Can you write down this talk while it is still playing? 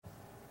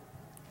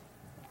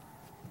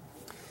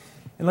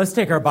And let's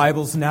take our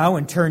Bibles now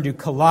and turn to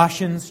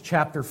Colossians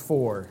chapter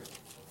 4.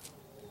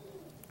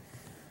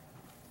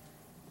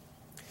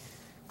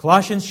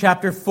 Colossians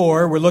chapter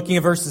 4, we're looking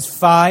at verses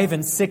 5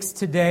 and 6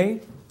 today.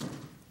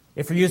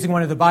 If you're using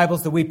one of the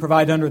Bibles that we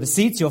provide under the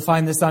seats, you'll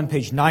find this on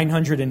page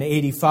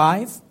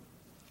 985.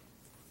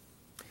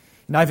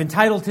 And I've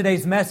entitled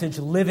today's message,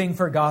 Living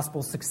for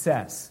Gospel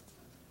Success.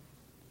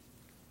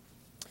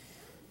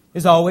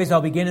 As always, I'll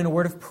begin in a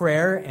word of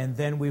prayer, and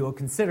then we will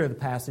consider the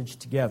passage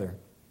together.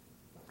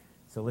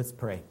 So let's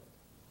pray.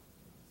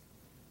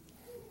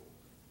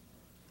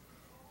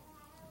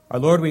 Our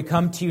Lord, we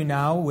come to you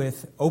now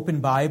with open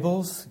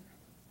Bibles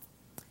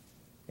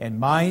and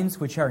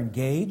minds which are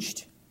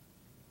engaged.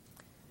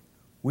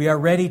 We are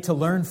ready to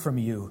learn from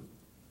you.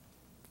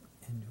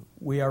 And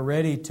we are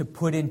ready to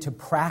put into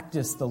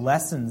practice the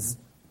lessons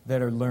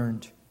that are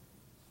learned.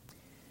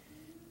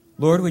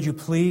 Lord, would you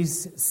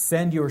please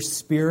send your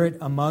Spirit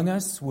among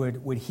us?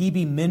 Would He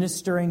be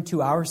ministering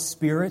to our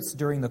spirits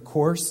during the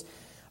course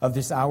of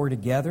this hour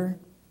together?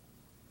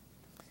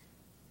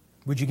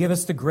 Would you give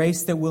us the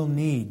grace that we'll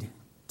need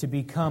to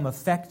become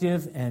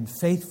effective and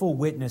faithful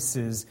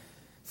witnesses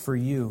for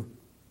you?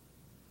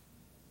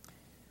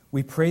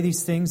 We pray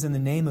these things in the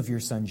name of your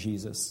Son,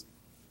 Jesus.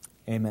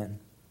 Amen.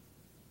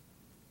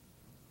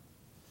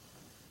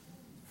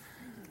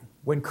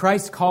 When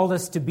Christ called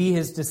us to be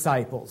His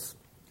disciples,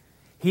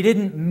 He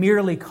didn't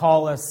merely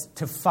call us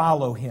to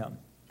follow Him.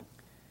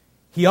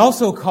 He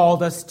also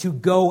called us to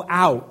go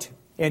out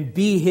and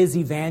be His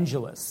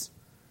evangelists.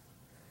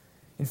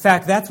 In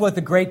fact, that's what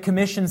the Great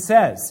Commission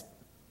says.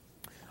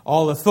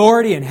 All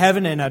authority in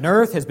heaven and on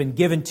earth has been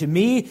given to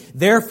me.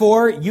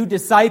 Therefore, you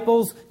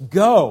disciples,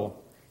 go,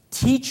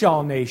 teach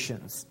all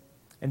nations,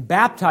 and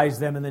baptize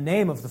them in the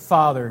name of the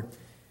Father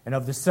and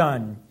of the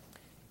Son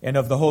and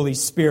of the Holy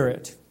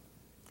Spirit.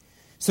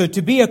 So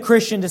to be a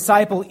Christian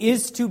disciple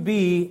is to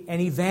be an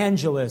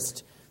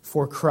evangelist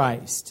for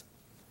Christ.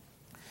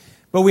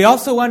 But we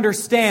also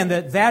understand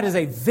that that is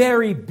a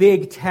very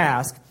big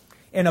task,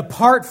 and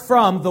apart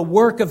from the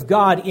work of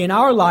God in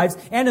our lives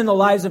and in the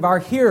lives of our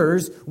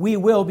hearers, we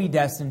will be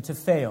destined to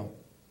fail.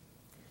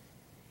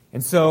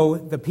 And so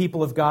the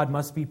people of God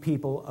must be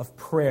people of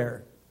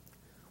prayer.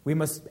 We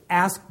must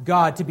ask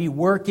God to be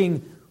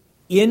working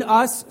in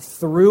us,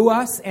 through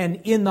us,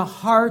 and in the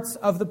hearts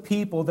of the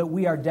people that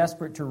we are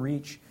desperate to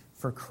reach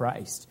for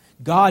Christ.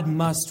 God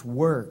must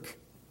work.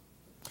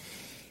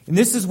 And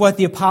this is what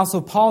the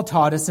Apostle Paul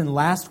taught us in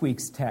last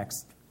week's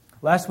text.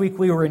 Last week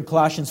we were in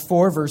Colossians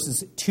 4,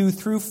 verses 2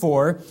 through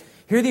 4.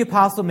 Here the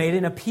Apostle made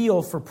an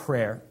appeal for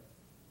prayer.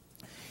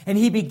 And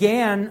he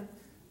began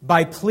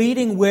by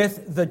pleading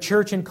with the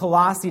church in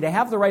Colossae to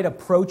have the right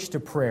approach to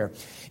prayer.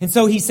 And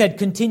so he said,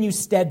 continue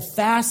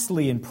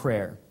steadfastly in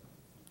prayer,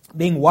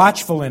 being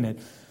watchful in it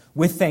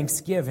with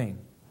thanksgiving.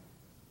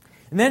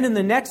 And then in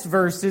the next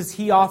verses,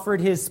 he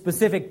offered his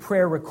specific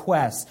prayer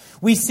requests.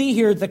 We see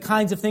here the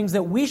kinds of things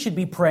that we should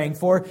be praying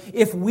for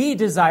if we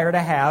desire to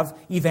have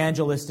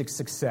evangelistic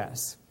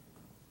success.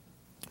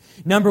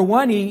 Number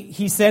one,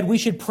 he said we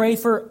should pray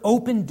for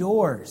open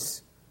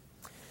doors.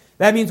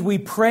 That means we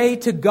pray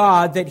to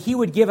God that He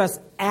would give us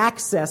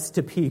access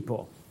to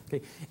people,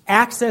 okay?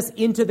 Access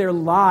into their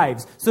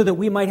lives so that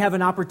we might have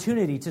an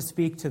opportunity to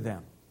speak to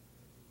them.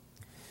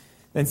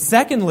 Then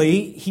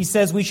secondly, he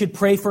says we should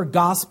pray for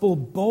gospel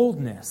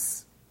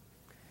boldness.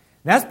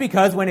 That's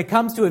because when it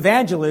comes to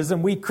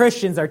evangelism, we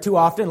Christians are too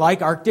often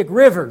like Arctic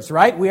rivers,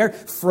 right? We are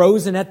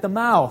frozen at the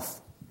mouth.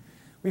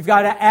 We've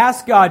got to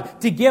ask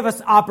God to give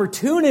us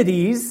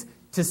opportunities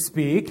to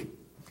speak.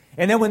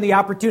 And then when the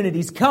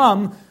opportunities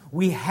come,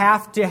 we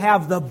have to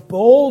have the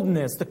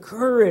boldness, the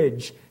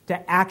courage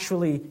to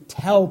actually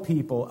tell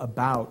people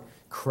about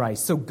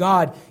Christ. So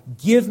God,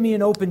 give me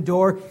an open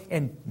door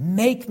and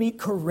make me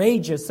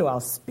courageous so I'll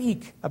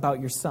speak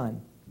about your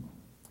Son.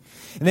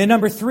 And then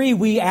number 3,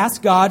 we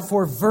ask God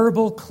for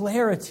verbal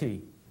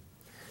clarity.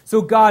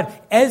 So God,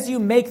 as you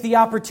make the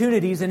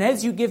opportunities and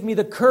as you give me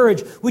the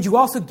courage, would you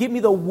also give me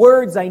the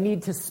words I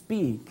need to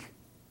speak?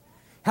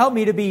 Help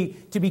me to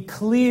be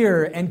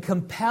clear and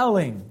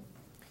compelling.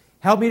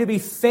 Help me to be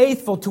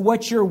faithful to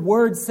what your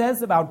word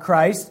says about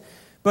Christ,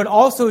 but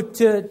also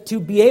to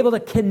be able to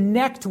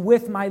connect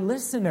with my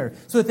listener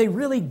so that they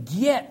really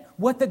get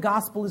what the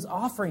gospel is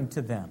offering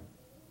to them.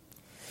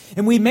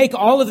 And we make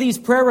all of these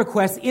prayer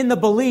requests in the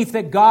belief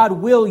that God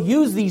will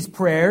use these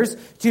prayers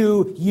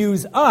to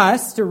use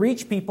us to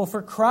reach people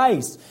for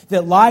Christ,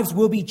 that lives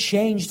will be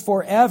changed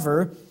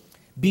forever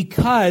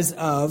because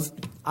of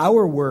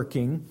our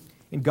working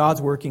and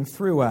God's working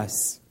through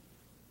us.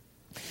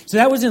 So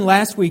that was in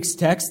last week's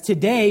text.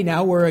 Today,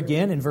 now we're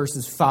again in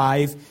verses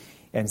 5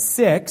 and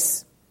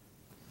 6.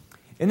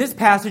 In this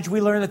passage,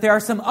 we learn that there are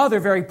some other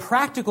very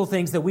practical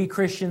things that we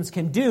Christians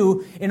can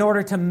do in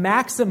order to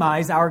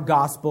maximize our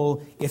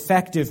gospel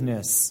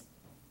effectiveness.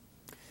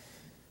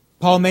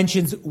 Paul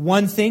mentions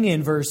one thing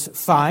in verse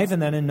 5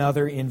 and then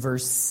another in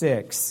verse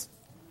 6.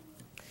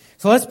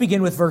 So let's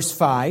begin with verse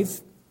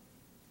 5.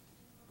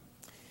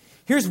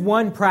 Here's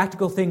one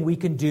practical thing we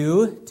can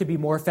do to be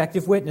more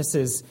effective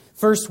witnesses.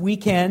 First, we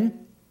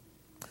can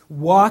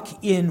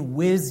walk in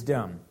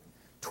wisdom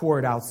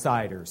toward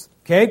outsiders.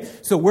 Okay?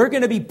 So we're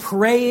going to be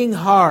praying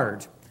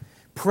hard.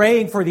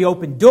 Praying for the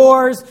open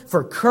doors,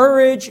 for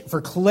courage,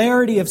 for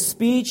clarity of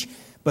speech.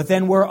 But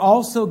then we're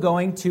also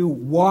going to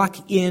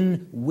walk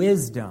in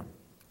wisdom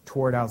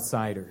toward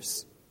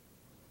outsiders.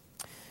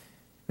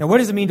 Now, what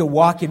does it mean to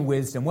walk in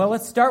wisdom? Well,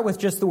 let's start with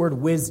just the word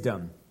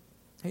wisdom.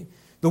 Okay?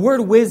 The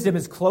word wisdom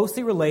is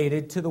closely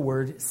related to the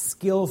word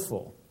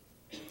skillful.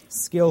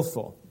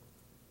 Skillful.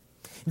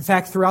 In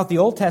fact, throughout the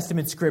Old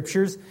Testament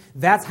scriptures,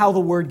 that's how the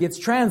word gets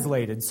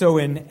translated. So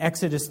in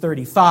Exodus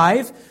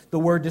 35, the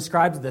word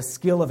describes the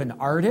skill of an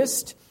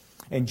artist.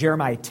 In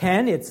Jeremiah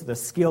 10, it's the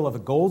skill of a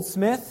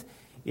goldsmith.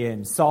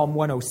 In Psalm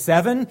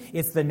 107,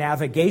 it's the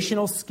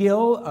navigational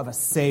skill of a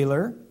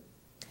sailor.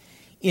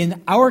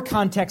 In our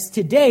context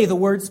today, the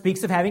word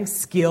speaks of having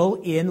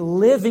skill in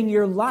living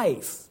your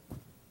life.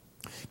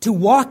 To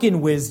walk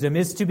in wisdom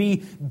is to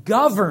be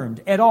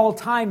governed at all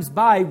times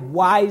by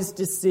wise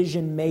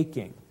decision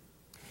making.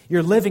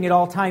 You're living at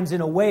all times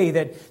in a way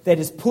that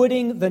is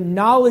putting the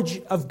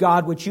knowledge of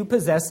God which you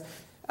possess,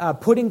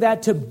 putting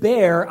that to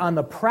bear on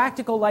the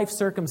practical life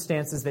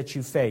circumstances that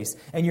you face.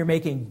 And you're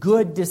making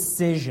good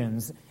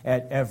decisions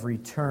at every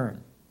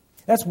turn.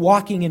 That's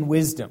walking in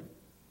wisdom.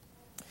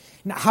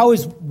 Now, how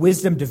is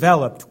wisdom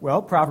developed?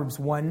 Well, Proverbs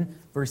 1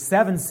 verse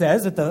 7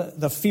 says that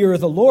the fear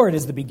of the Lord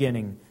is the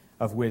beginning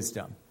of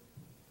wisdom.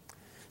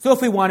 So if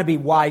we want to be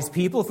wise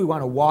people, if we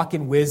want to walk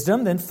in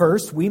wisdom, then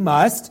first we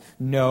must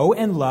know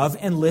and love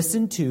and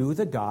listen to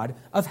the God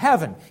of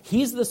heaven.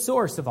 He's the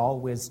source of all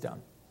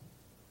wisdom.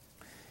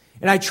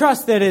 And I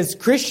trust that as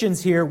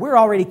Christians here, we're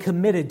already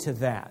committed to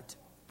that.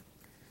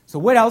 So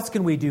what else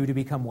can we do to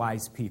become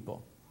wise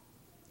people?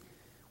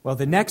 Well,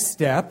 the next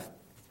step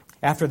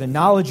after the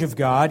knowledge of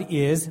God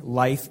is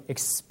life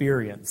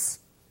experience.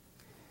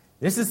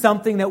 This is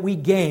something that we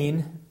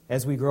gain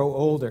as we grow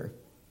older.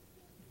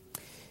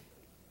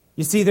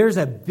 You see, there's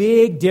a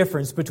big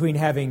difference between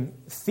having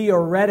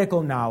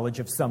theoretical knowledge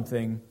of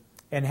something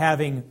and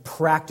having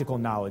practical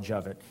knowledge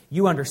of it.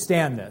 You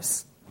understand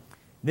this.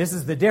 This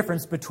is the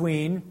difference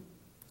between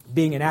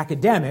being an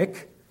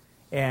academic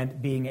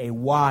and being a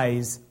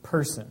wise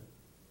person.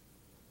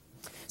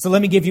 So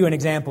let me give you an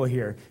example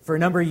here. For a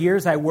number of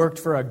years, I worked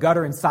for a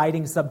gutter and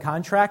siding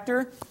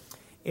subcontractor.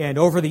 And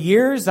over the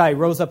years, I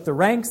rose up the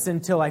ranks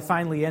until I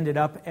finally ended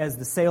up as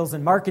the sales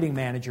and marketing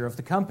manager of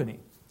the company.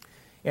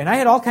 And I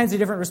had all kinds of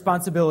different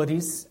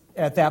responsibilities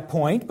at that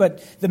point,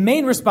 but the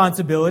main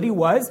responsibility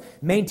was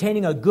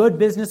maintaining a good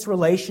business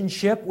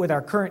relationship with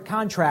our current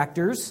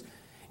contractors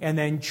and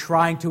then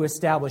trying to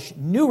establish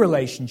new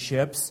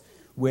relationships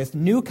with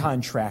new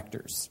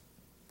contractors.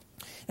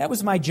 That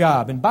was my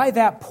job. And by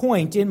that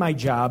point in my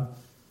job,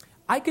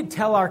 I could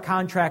tell our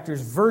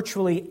contractors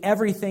virtually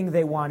everything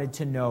they wanted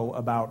to know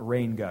about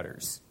rain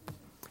gutters.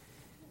 I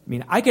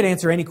mean, I could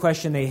answer any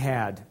question they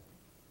had.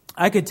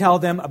 I could tell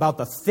them about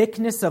the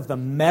thickness of the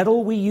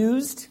metal we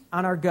used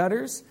on our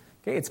gutters.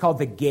 Okay, it's called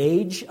the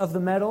gauge of the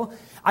metal.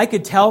 I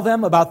could tell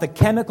them about the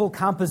chemical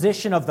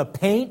composition of the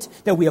paint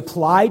that we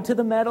applied to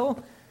the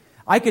metal.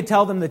 I could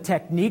tell them the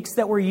techniques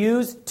that were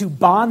used to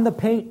bond the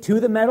paint to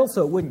the metal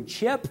so it wouldn't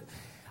chip.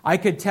 I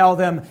could tell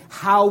them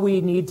how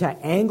we need to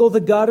angle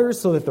the gutters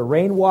so that the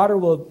rainwater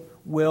will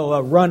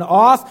run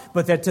off,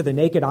 but that to the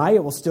naked eye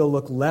it will still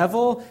look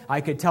level.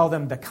 I could tell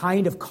them the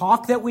kind of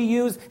caulk that we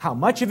use, how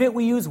much of it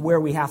we use, where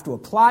we have to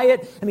apply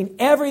it. I mean,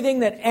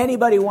 everything that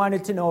anybody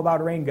wanted to know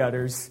about rain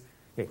gutters.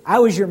 Okay, I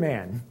was your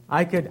man.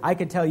 I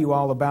could tell you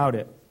all about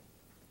it.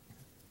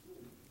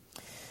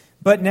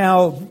 But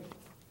now,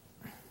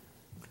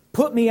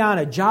 put me on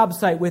a job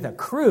site with a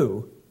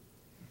crew,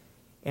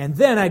 and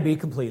then I'd be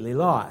completely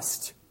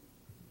lost.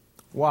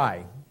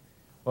 Why?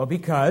 Well,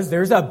 because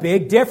there's a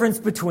big difference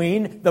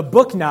between the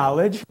book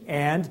knowledge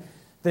and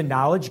the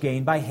knowledge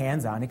gained by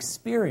hands-on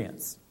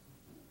experience.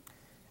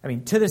 I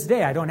mean, to this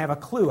day, I don't have a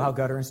clue how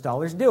gutter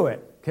installers do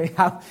it. Okay,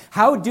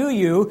 how do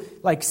you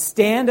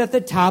stand at the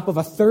top of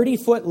a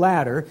 30-foot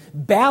ladder,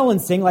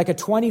 balancing like a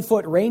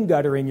 20-foot rain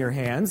gutter in your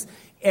hands,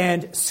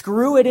 and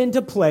screw it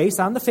into place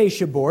on the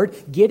fascia board,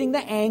 getting the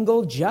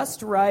angle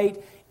just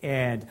right,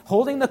 and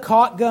holding the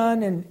caulk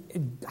gun,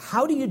 and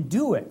how do you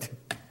do it?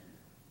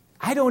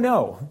 I don't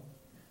know.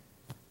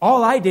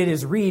 All I did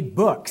is read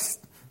books.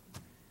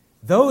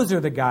 Those are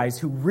the guys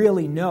who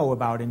really know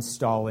about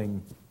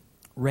installing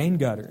rain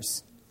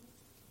gutters.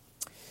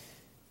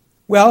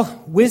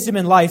 Well, wisdom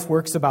in life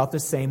works about the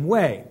same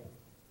way.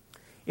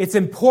 It's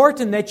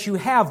important that you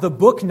have the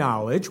book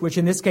knowledge, which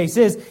in this case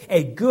is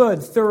a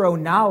good, thorough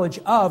knowledge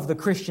of the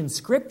Christian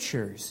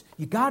Scriptures.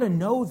 You got to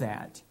know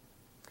that.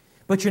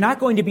 But you're not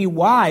going to be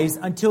wise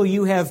until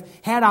you have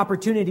had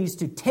opportunities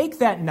to take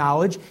that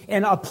knowledge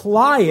and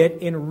apply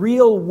it in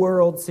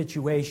real-world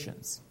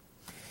situations.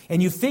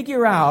 And you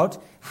figure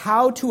out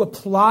how to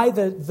apply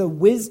the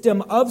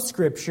wisdom of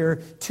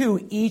Scripture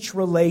to each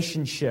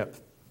relationship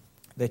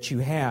that you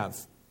have.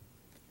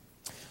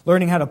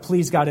 Learning how to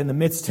please God in the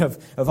midst of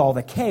all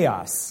the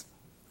chaos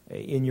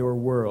in your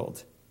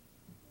world.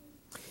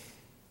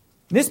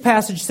 This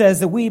passage says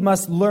that we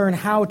must learn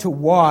how to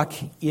walk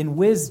in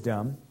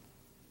wisdom.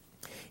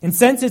 And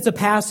since it's a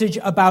passage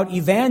about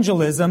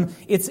evangelism,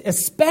 it's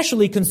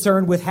especially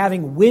concerned with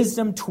having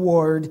wisdom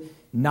toward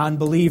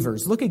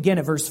non-believers. Look again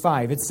at verse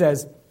 5. It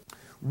says,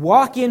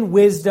 walk in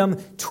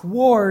wisdom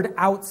toward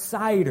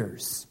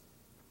outsiders.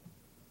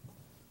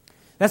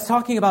 That's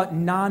talking about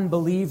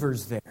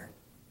non-believers there.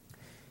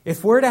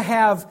 If we're to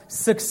have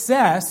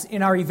success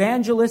in our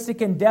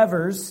evangelistic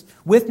endeavors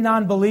with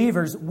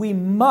non-believers, we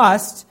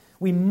must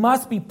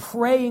be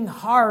praying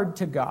hard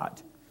to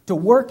God to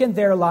work in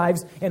their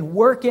lives and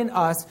work in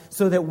us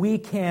so that we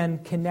can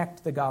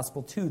connect the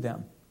gospel to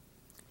them.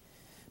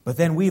 But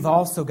then we've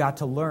also got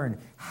to learn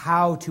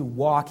how to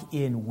walk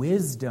in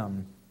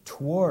wisdom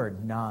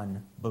toward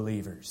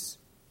non-believers.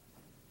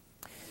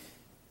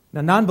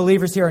 Now,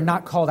 non-believers here are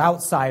not called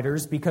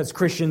outsiders because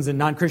Christians and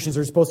non-Christians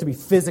are supposed to be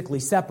physically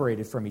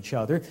separated from each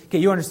other. Okay,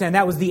 you understand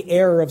that was the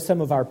error of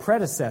some of our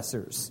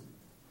predecessors.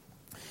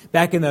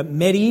 Back in the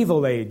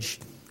medieval age,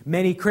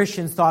 many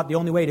Christians thought the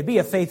only way to be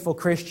a faithful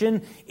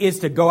Christian is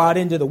to go out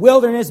into the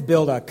wilderness,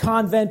 build a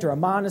convent or a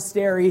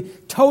monastery,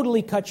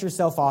 totally cut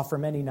yourself off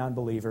from any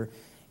non-believer,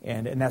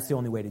 and that's the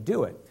only way to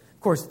do it.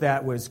 Of course,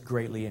 that was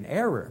greatly in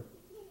error.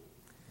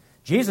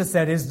 Jesus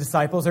said his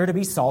disciples are to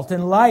be salt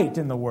and light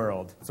in the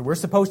world. So we're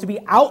supposed to be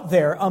out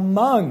there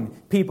among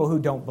people who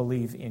don't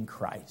believe in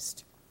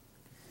Christ.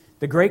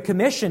 The Great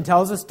Commission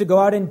tells us to go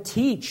out and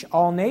teach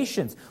all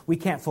nations. We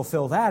can't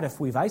fulfill that if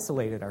we've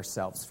isolated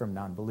ourselves from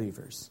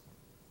non-believers.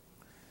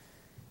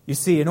 You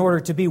see, in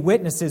order to be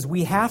witnesses,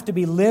 we have to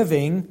be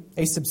living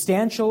a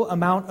substantial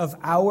amount of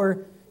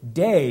our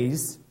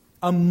days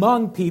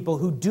among people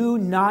who do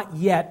not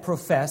yet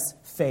profess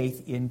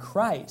faith in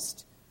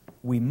Christ.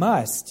 We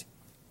must.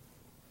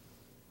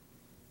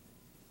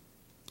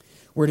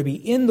 We're to be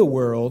in the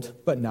world,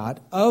 but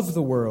not of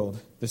the world,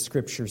 the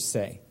Scriptures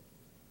say.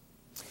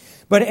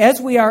 But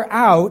as we are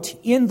out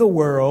in the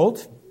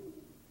world,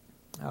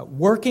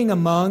 working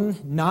among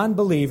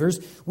non-believers,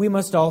 we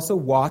must also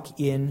walk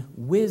in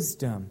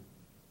wisdom.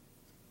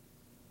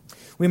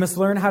 We must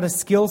learn how to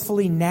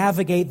skillfully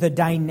navigate the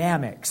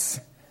dynamics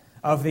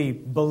of the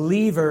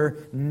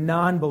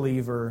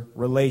believer-non-believer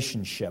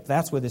relationship.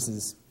 That's what this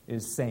is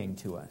saying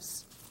to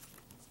us.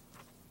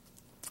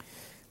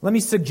 Let me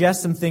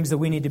suggest some things that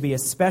we need to be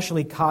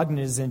especially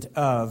cognizant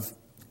of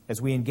as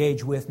we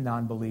engage with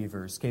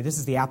non-believers. Okay, this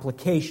is the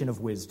application of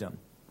wisdom.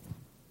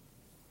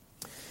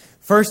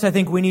 First, I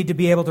think we need to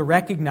be able to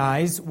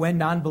recognize when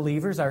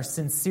non-believers are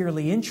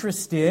sincerely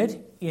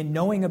interested in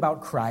knowing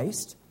about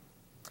Christ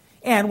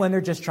and when they're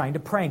just trying to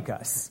prank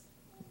us.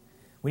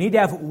 We need to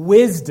have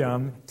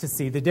wisdom to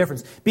see the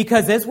difference.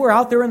 Because as we're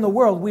out there in the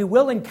world, we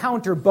will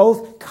encounter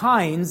both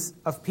kinds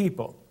of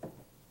people.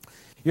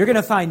 You're going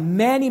to find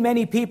many,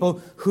 many people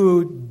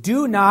who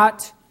do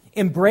not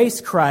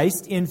embrace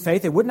Christ in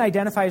faith. They wouldn't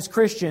identify as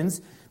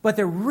Christians, but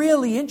they're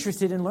really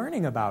interested in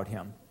learning about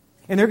Him.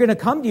 And they're going to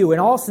come to you in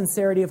all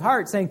sincerity of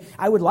heart saying,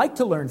 I would like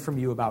to learn from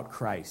you about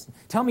Christ.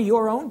 Tell me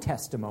your own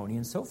testimony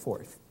and so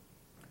forth.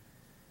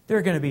 There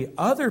are going to be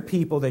other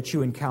people that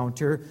you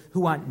encounter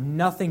who want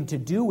nothing to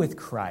do with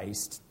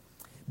Christ,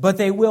 but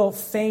they will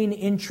feign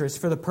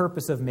interest for the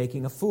purpose of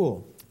making a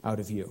fool out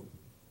of you.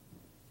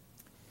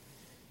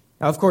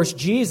 Now, of course,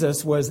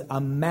 Jesus was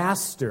a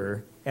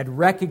master at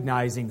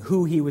recognizing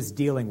who He was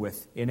dealing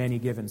with in any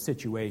given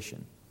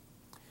situation.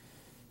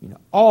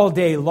 All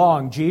day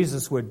long,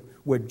 Jesus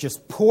would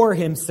just pour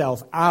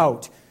Himself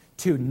out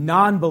to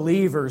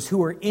non-believers who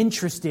were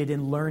interested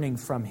in learning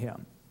from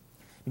Him.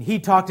 And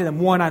He'd talk to them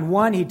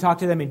one-on-one, He'd talk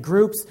to them in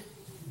groups,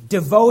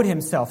 devote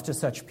Himself to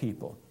such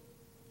people.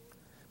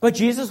 But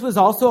Jesus was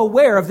also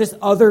aware of this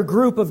other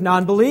group of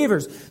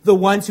non-believers, the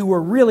ones who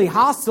were really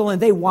hostile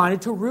and they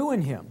wanted to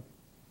ruin Him.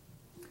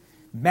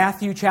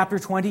 Matthew chapter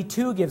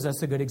 22 gives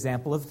us a good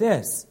example of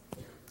this.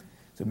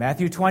 So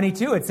Matthew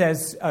 22, it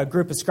says a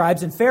group of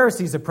scribes and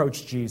Pharisees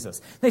approached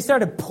Jesus. They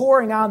started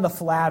pouring on the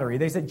flattery.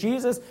 They said,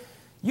 Jesus,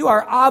 you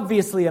are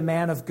obviously a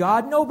man of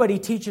God. Nobody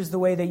teaches the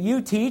way that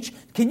you teach.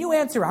 Can you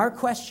answer our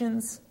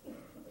questions?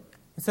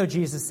 And so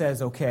Jesus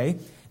says, okay. And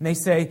they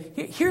say,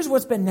 here's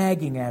what's been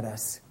nagging at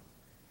us.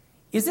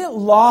 Is it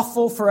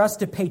lawful for us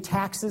to pay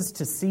taxes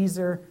to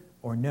Caesar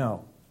or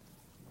no?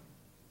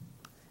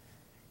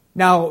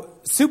 Now,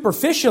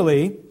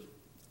 superficially,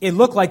 it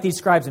looked like these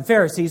scribes and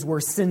Pharisees were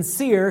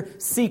sincere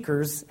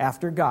seekers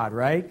after God,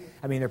 right?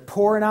 I mean, they're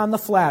pouring on the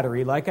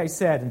flattery, like I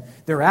said, and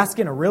they're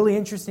asking a really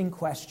interesting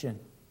question.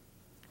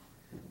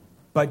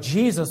 But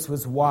Jesus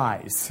was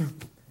wise.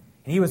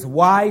 And He was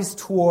wise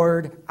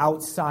toward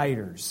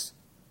outsiders.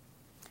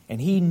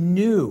 And He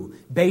knew,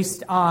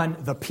 based on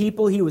the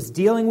people He was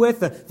dealing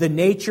with, the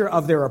nature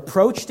of their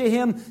approach to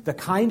Him, the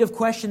kind of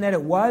question that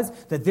it was,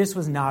 that this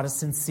was not a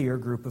sincere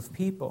group of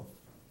people.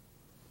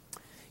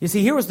 You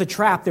see, here was the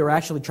trap they were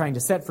actually trying to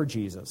set for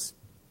Jesus.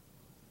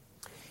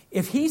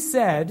 If He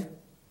said,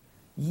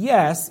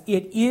 yes,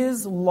 it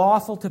is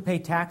lawful to pay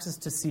taxes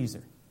to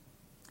Caesar,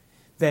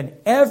 then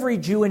every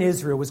Jew in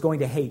Israel was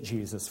going to hate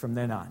Jesus from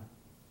then on.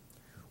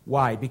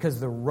 Why? Because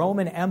the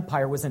Roman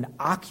Empire was an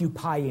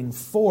occupying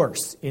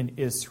force in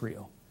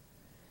Israel.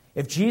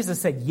 If Jesus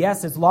said,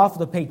 yes, it's lawful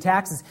to pay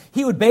taxes,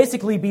 he would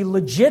basically be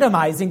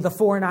legitimizing the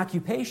foreign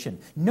occupation.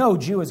 No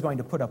Jew is going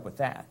to put up with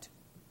that.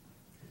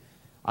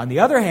 On the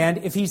other hand,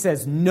 if he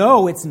says,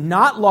 no, it's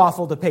not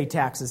lawful to pay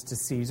taxes to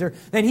Caesar,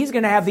 then he's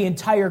going to have the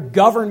entire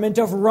government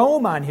of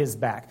Rome on his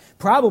back,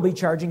 probably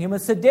charging him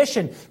with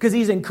sedition, because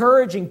he's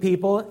encouraging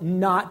people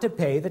not to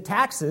pay the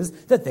taxes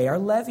that they are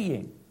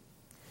levying.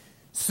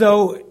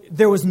 So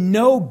there was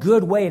no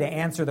good way to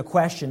answer the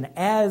question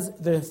as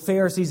the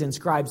Pharisees and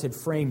scribes had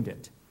framed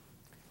it.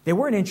 They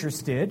weren't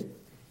interested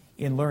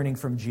in learning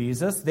from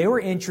Jesus. They were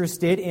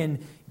interested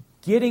in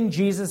getting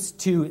Jesus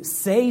to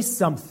say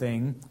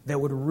something that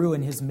would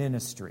ruin his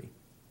ministry.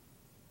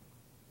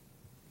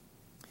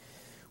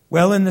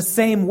 Well, in the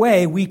same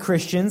way, we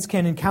Christians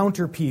can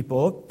encounter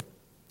people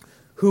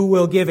who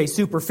will give a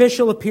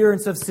superficial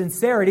appearance of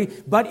sincerity,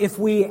 but if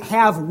we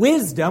have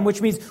wisdom,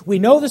 which means we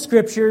know the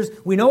Scriptures,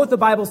 we know what the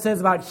Bible says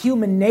about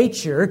human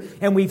nature,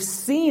 and we've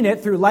seen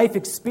it through life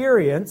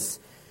experience,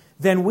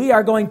 then we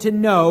are going to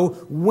know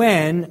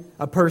when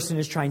a person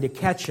is trying to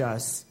catch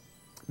us,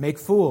 make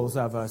fools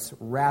of us,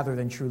 rather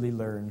than truly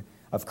learn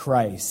of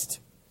Christ.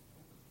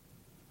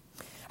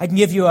 I can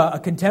give you a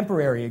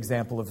contemporary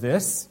example of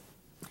this.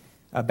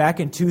 Back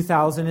in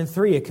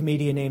 2003, a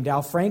comedian named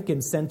Al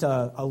Franken sent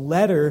a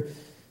letter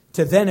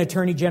to then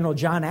Attorney General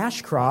John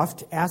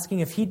Ashcroft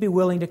asking if he'd be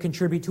willing to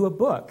contribute to a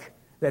book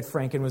that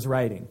Franken was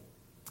writing.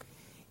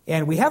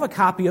 And we have a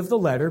copy of the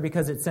letter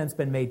because it's since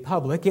been made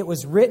public. It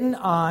was written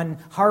on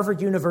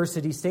Harvard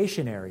University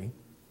stationery.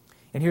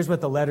 And here's what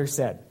the letter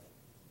said.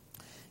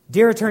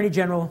 Dear Attorney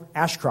General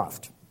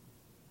Ashcroft,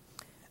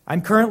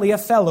 I'm currently a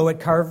fellow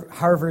at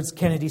Harvard's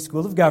Kennedy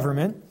School of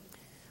Government,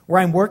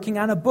 where I'm working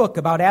on a book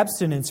about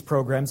abstinence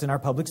programs in our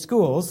public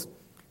schools.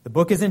 The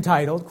book is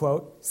entitled,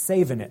 quote,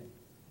 Savin' It.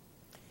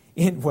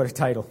 What a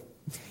title.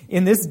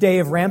 In this day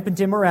of rampant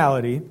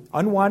immorality,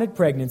 unwanted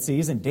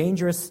pregnancies, and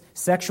dangerous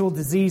sexual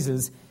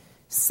diseases,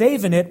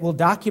 Savin' It will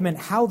document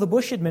how the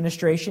Bush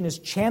administration is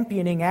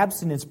championing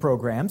abstinence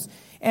programs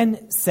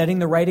and setting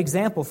the right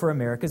example for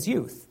America's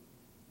youth.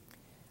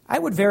 I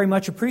would very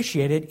much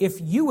appreciate it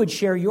if you would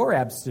share your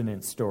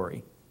abstinence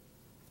story.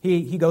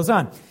 He goes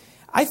on,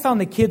 I found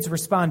the kids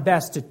respond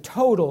best to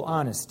total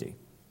honesty.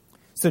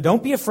 So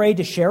don't be afraid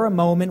to share a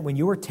moment when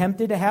you were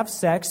tempted to have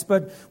sex,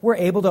 but were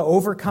able to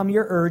overcome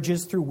your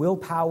urges through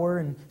willpower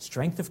and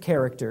strength of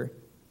character.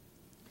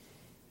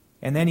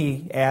 And then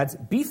he adds,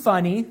 be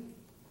funny,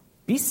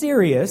 be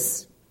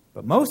serious,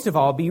 but most of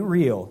all, be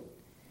real.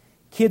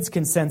 Kids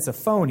can sense a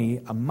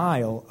phony a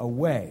mile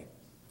away.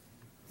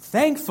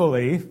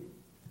 Thankfully,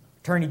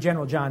 Attorney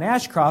General John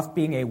Ashcroft,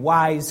 being a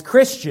wise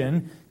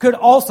Christian, could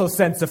also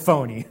sense a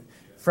phony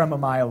from a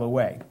mile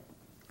away.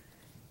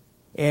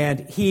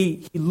 And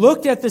he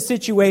looked at the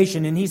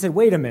situation and he said,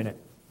 wait a minute.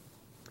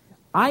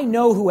 I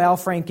know who Al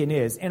Franken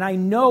is, and I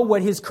know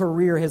what his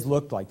career has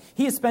looked like.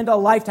 He has spent a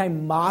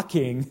lifetime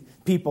mocking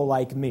people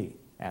like me,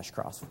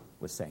 Ashcroft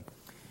was saying.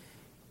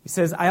 He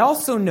says, I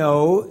also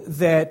know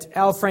that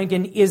Al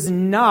Franken is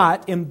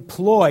not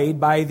employed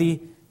by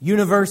the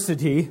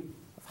University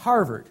of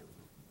Harvard.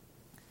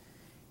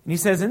 And he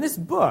says, in this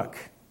book,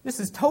 this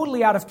is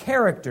totally out of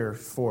character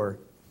for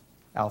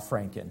Al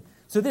Franken.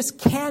 So this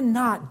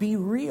cannot be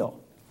real.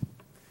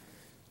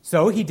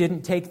 So he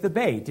didn't take the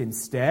bait.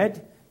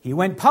 Instead, he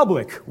went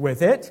public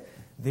with it.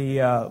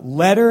 The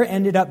letter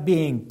ended up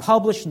being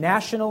published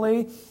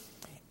nationally,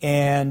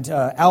 and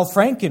Al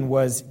Franken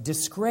was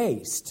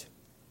disgraced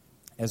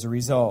as a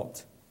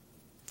result.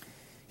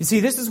 You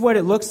see, this is what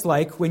it looks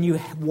like when you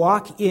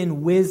walk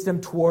in wisdom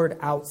toward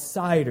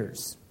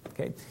outsiders.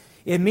 Okay?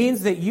 It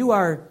means that you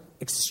are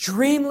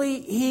extremely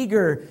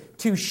eager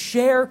to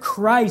share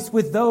Christ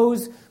with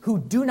those who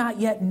do not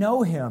yet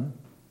know him.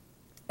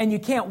 And you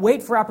can't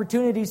wait for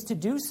opportunities to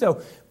do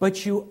so.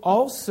 But you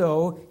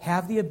also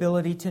have the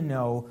ability to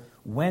know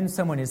when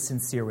someone is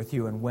sincere with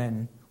you and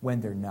when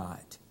they're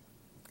not.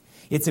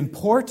 It's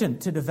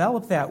important to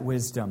develop that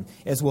wisdom,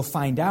 as we'll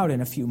find out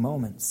in a few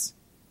moments.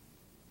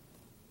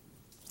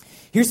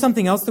 Here's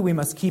something else that we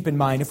must keep in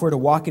mind if we're to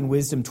walk in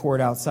wisdom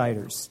toward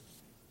outsiders.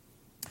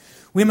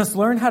 We must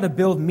learn how to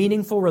build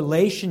meaningful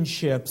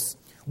relationships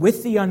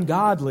with the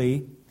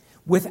ungodly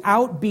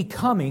without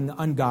becoming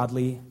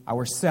ungodly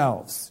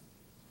ourselves.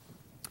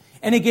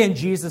 And again,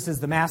 Jesus is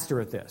the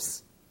master at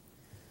this.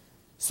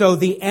 So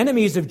the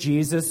enemies of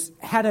Jesus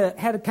had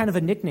a kind of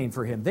a nickname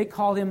for him. They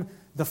called him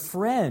the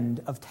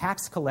friend of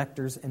tax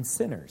collectors and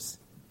sinners.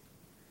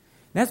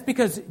 And that's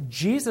because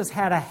Jesus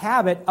had a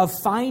habit of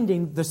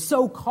finding the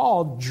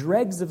so-called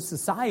dregs of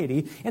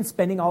society and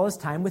spending all his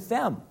time with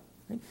them.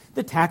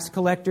 The tax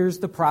collectors,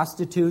 the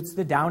prostitutes,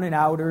 the down and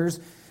outers,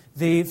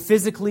 the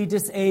physically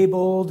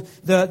disabled,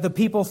 the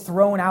people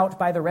thrown out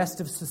by the rest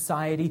of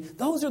society.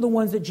 Those are the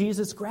ones that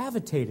Jesus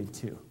gravitated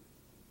to.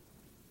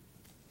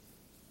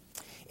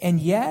 And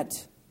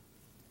yet,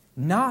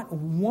 not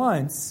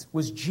once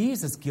was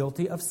Jesus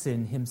guilty of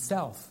sin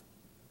himself.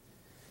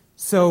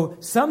 So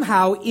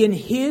somehow in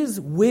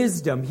his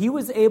wisdom, he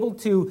was able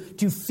to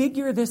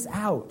figure this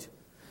out,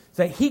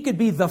 so that he could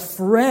be the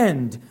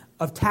friend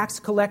of tax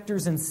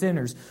collectors and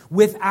sinners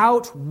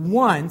without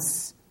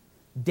once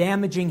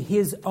damaging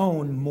his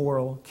own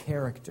moral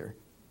character.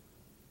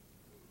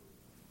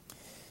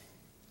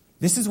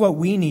 This is what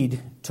we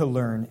need to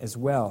learn as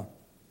well.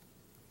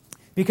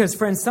 Because,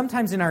 friends,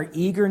 sometimes in our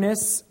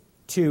eagerness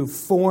to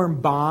form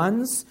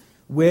bonds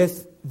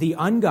with the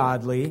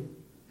ungodly,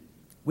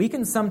 we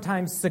can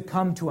sometimes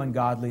succumb to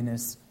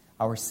ungodliness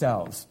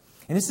ourselves.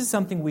 And this is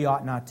something we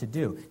ought not to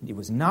do. It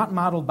was not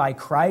modeled by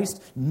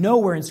Christ.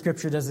 Nowhere in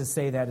Scripture does it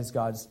say that is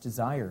God's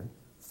desire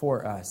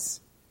for us.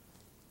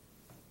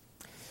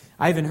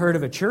 I even heard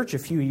of a church a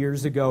few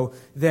years ago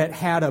that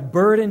had a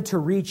burden to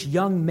reach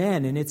young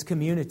men in its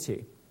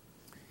community.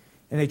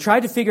 And they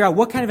tried to figure out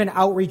what kind of an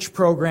outreach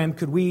program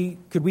could we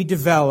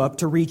develop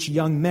to reach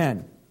young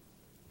men.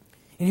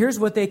 And here's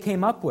what they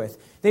came up with.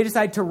 They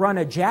decided to run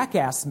a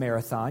Jackass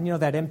marathon,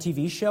 that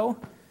MTV show,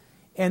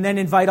 and then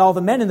invite all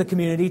the men in the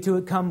community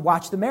to come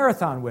watch the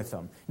marathon with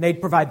them. And they'd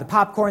provide the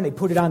popcorn, they'd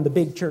put it on the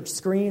big church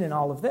screen and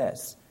all of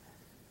this.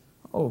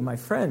 Oh, my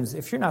friends,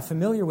 if you're not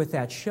familiar with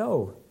that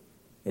show,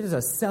 it is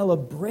a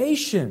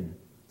celebration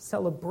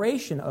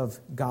of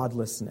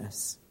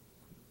godlessness.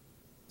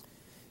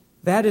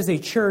 That is a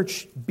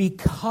church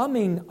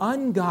becoming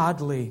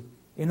ungodly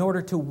in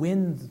order to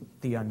win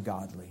the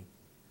ungodly.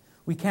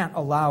 We can't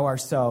allow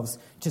ourselves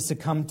to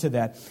succumb to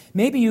that.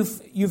 Maybe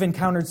you've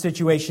encountered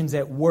situations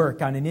at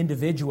work on an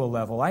individual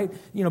level.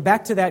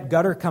 Back to that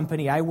gutter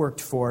company I worked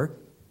for,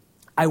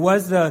 I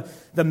was the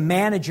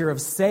manager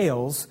of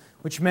sales,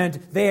 which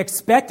meant they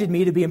expected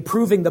me to be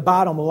improving the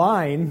bottom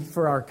line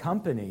for our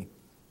company.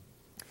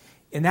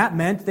 And that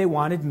meant they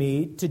wanted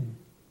me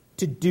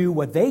to do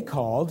what they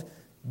called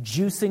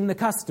juicing the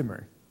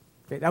customer.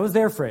 Okay, that was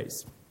their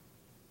phrase.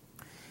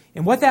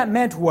 And what that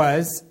meant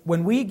was,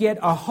 when we get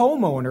a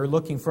homeowner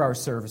looking for our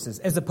services,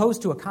 as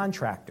opposed to a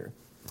contractor,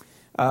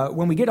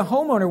 when we get a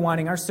homeowner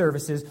wanting our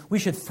services, we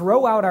should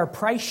throw out our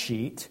price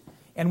sheet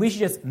and we should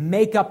just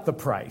make up the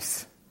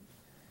price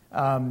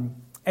and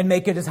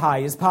make it as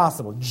high as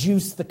possible.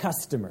 Juice the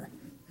customer.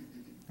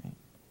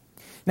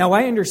 Now,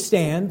 I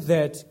understand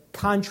that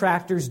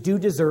contractors do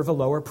deserve a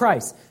lower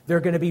price.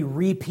 They're going to be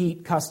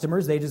repeat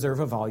customers. They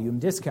deserve a volume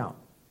discount.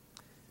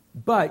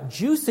 But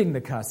juicing the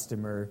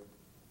customer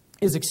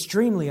is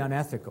extremely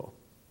unethical.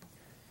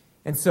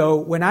 And so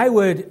when I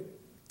would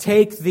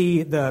take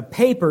the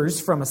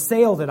papers from a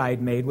sale that I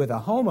had made with a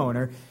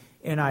homeowner,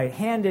 and I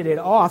handed it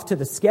off to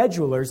the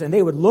schedulers, and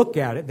they would look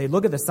at it, they'd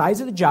look at the size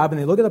of the job, and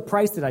they'd look at the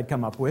price that I'd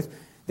come up with,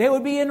 they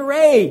would be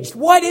enraged.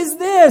 What is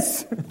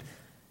this?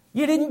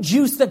 You didn't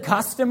juice the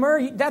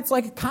customer? That's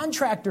like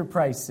contractor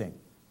pricing.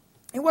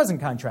 It wasn't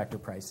contractor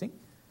pricing.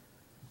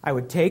 I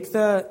would take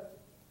the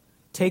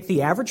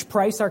average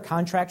price our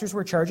contractors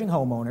were charging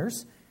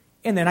homeowners,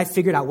 and then I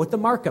figured out what the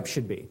markup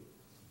should be.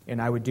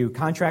 And I would do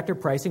contractor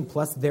pricing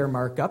plus their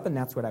markup, and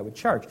that's what I would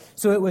charge.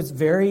 So it was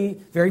very,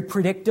 very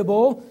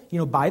predictable,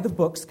 by the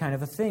books kind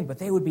of a thing. But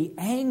they would be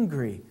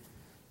angry.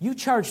 You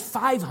charged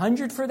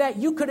 $500 for that?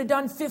 You could have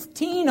done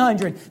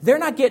 $1,500. They're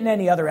not getting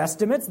any other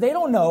estimates. They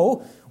don't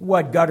know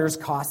what gutters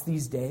cost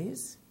these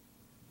days.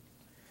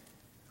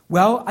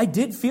 Well, I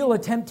did feel a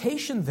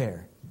temptation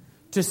there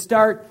to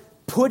start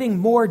putting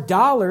more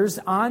dollars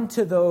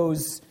onto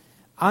those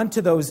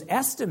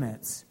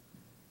estimates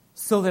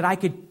so that I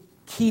could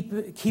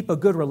keep a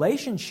good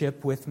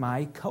relationship with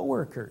my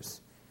coworkers.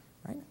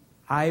 Right?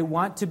 I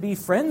want to be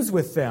friends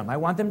with them. I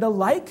want them to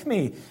like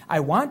me.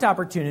 I want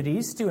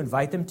opportunities to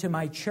invite them to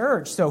my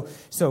church. So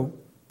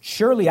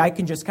surely I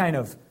can just kind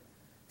of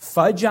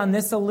fudge on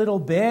this a little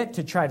bit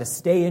to try to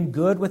stay in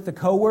good with the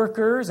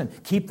coworkers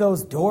and keep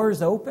those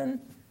doors open?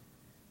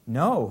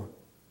 No,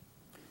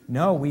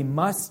 we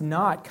must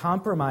not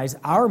compromise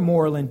our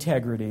moral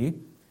integrity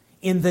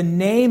in the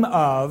name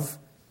of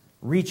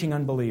reaching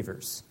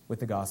unbelievers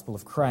with the gospel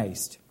of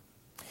Christ.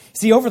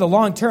 See, over the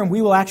long term,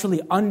 we will actually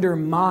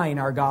undermine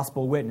our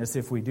gospel witness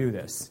if we do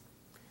this.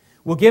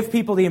 We'll give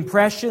people the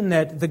impression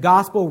that the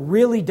gospel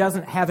really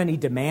doesn't have any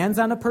demands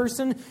on a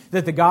person,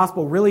 that the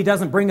gospel really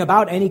doesn't bring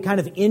about any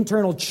kind of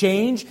internal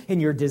change in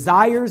your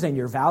desires and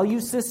your value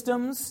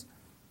systems.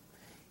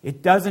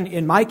 It doesn't,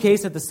 in my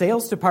case at the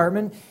sales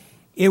department,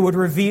 it would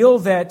reveal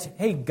that,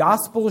 hey,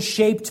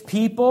 gospel-shaped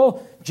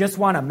people just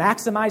want to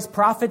maximize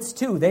profits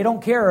too. They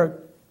don't care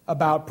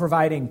about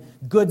providing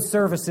good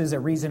services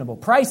at reasonable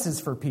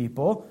prices for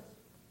people.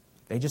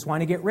 They just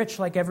want to get rich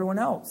like everyone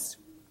else.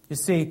 You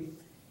see,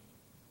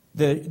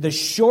 the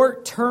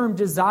short-term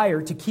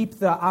desire to keep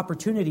the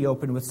opportunity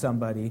open with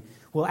somebody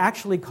will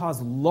actually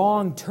cause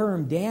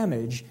long-term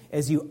damage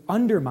as you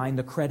undermine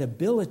the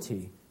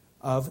credibility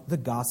of the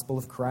gospel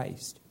of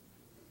Christ.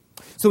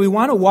 So we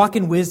want to walk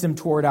in wisdom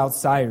toward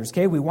outsiders,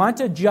 okay? We want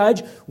to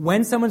judge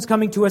when someone's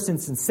coming to us in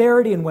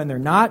sincerity and when they're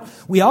not.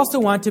 We also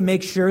want to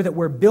make sure that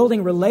we're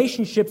building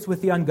relationships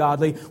with the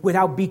ungodly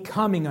without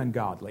becoming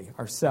ungodly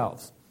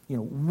ourselves.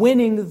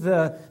 Winning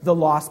the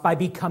lost by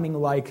becoming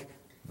like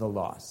the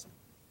lost.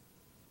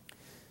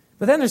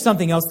 But then there's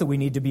something else that we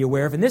need to be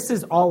aware of, and this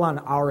is all on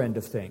our end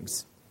of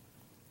things.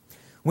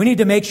 We need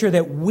to make sure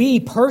that we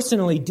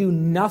personally do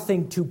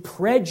nothing to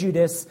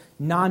prejudice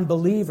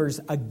non-believers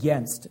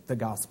against the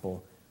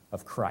gospel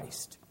of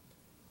Christ.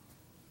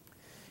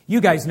 You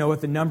guys know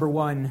what the number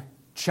one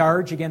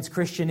charge against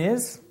Christian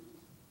is?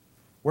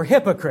 We're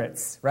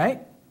hypocrites,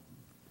 right?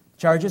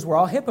 Charges, we're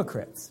all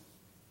hypocrites.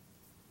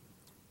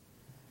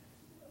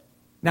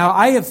 Now,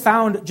 I have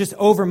found just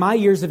over my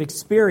years of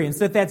experience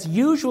that that's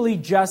usually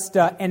just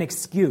an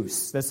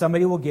excuse that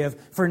somebody will give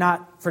for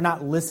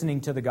not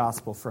listening to the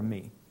gospel from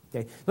me.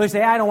 Okay? They'll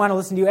say, I don't want to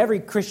listen to you. Every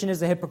Christian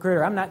is a hypocrite,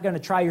 or I'm not going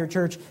to try your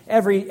church.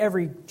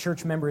 Every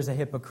church member is a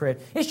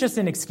hypocrite. It's just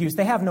an excuse.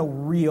 They have no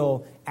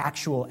real,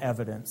 actual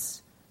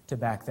evidence to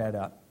back that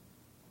up.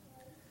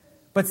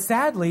 But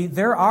sadly,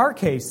 there are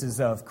cases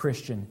of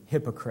Christian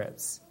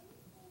hypocrites.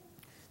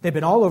 They've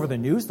been all over the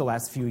news the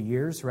last few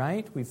years,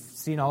 right? We've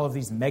seen all of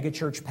these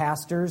megachurch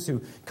pastors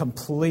who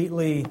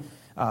completely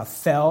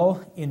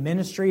fell in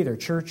ministry. Their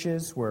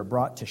churches were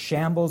brought to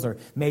shambles, or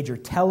major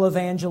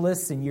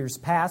televangelists in years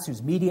past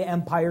whose media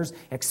empires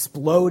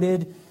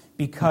exploded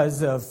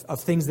because of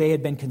things they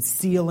had been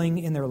concealing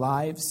in their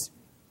lives.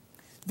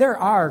 There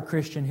are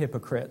Christian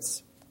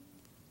hypocrites.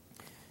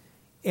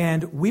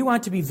 And we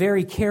want to be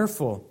very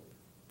careful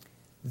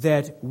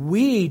that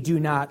we do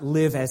not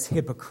live as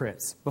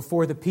hypocrites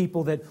before the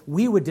people that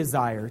we would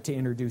desire to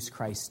introduce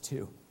Christ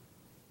to.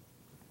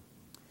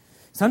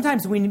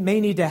 Sometimes we may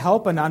need to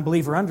help a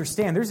non-believer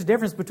understand there's a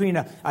difference between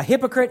a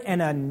hypocrite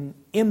and an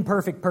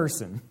imperfect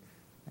person.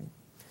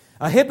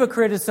 A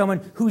hypocrite is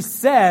someone who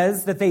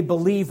says that they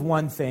believe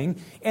one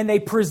thing, and they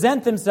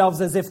present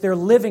themselves as if they're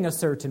living a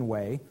certain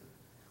way,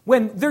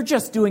 when they're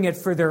just doing it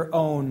for their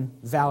own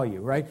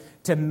value, right?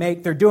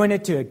 They're doing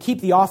it to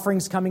keep the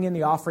offerings coming in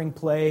the offering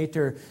plate,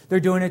 or they're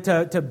doing it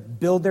to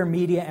build their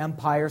media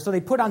empire. So they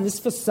put on this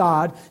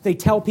facade. They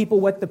tell people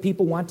what the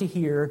people want to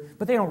hear,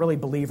 but they don't really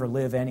believe or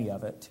live any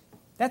of it.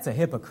 That's a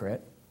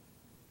hypocrite.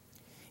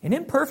 An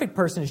imperfect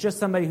person is just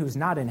somebody who's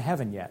not in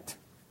heaven yet.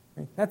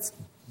 Right? That's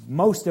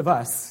most of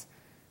us,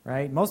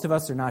 right? Most of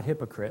us are not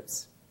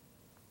hypocrites.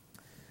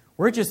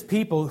 We're just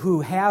people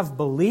who have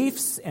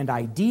beliefs and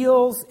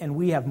ideals, and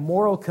we have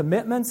moral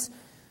commitments,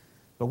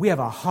 but we have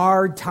a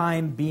hard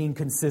time being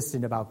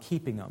consistent about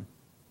keeping them.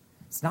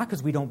 It's not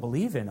because we don't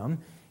believe in them.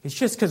 It's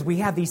just because we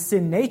have these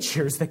sin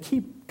natures that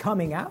keep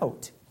coming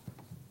out.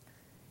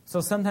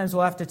 So sometimes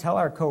we'll have to tell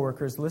our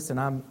coworkers, listen,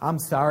 I'm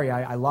sorry,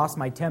 I lost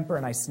my temper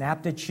and I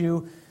snapped at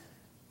you.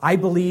 I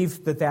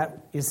believe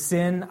that is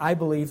sin. I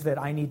believe that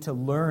I need to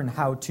learn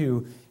how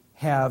to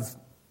have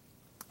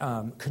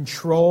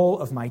control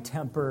of my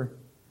temper.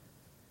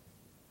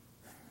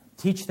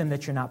 Teach them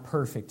that you're not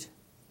perfect,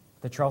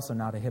 that you're also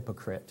not a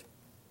hypocrite.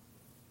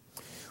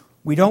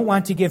 We don't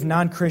want to give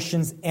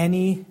non-Christians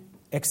any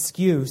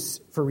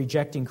excuse for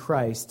rejecting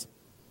Christ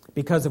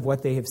because of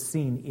what they have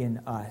seen in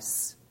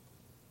us.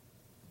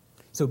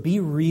 So be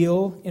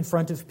real in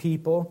front of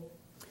people.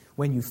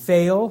 When you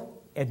fail,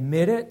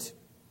 admit it.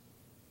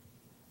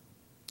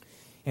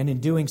 And in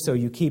doing so,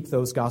 you keep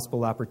those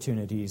gospel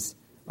opportunities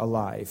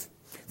alive.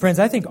 Friends,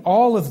 I think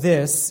all of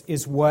this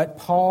is what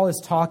Paul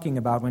is talking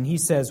about when he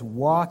says,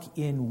 walk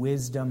in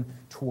wisdom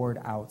toward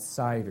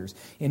outsiders.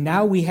 And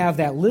now we have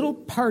that little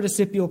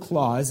participial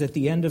clause at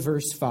the end of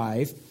verse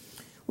 5,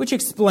 which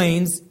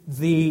explains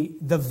the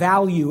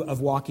value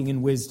of walking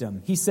in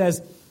wisdom. He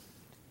says,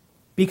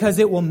 because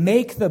it will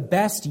make the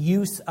best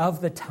use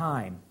of the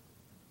time.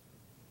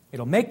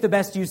 It'll make the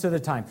best use of the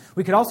time.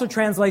 We could also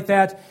translate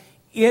that,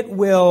 it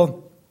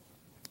will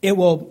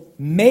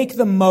make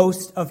the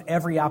most of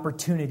every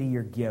opportunity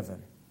you're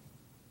given.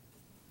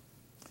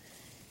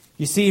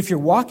 You see, if you're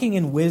walking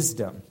in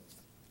wisdom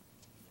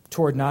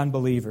toward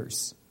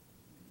non-believers,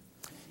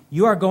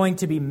 you are going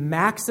to be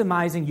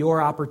maximizing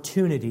your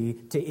opportunity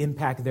to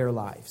impact their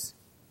lives.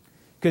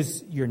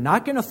 Because you're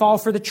not going to fall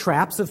for the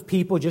traps of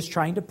people just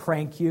trying to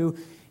prank you,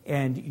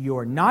 and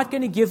you're not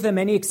going to give them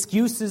any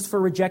excuses for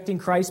rejecting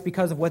Christ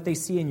because of what they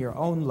see in your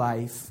own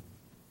life.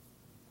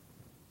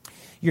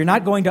 You're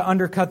not going to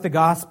undercut the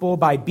gospel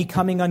by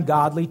becoming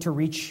ungodly to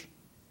reach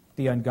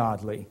the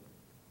ungodly.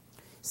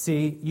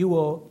 See, you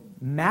will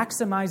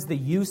maximize the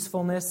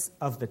usefulness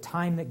of the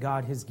time that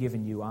God has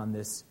given you on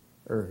this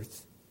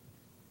earth.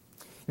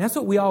 And that's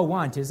what we all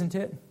want, isn't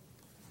it?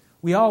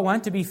 We all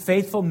want to be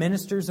faithful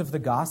ministers of the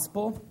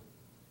gospel.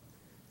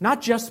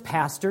 Not just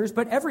pastors,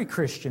 but every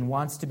Christian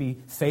wants to be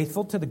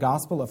faithful to the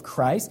gospel of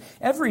Christ.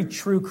 Every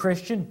true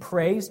Christian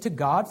prays to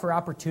God for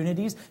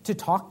opportunities to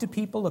talk to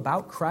people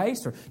about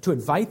Christ, or to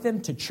invite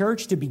them to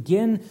church, to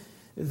begin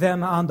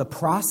them on the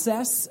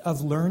process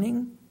of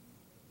learning.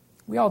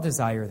 We all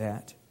desire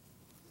that.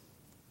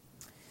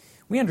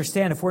 We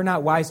understand if we're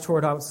not wise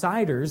toward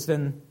outsiders,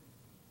 then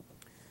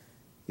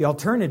the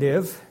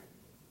alternative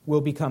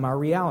will become our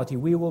reality.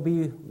 We will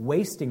be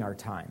wasting our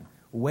time,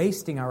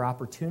 wasting our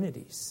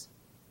opportunities.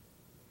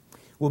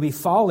 We'll be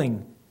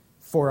falling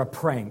for a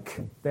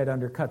prank that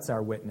undercuts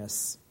our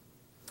witness.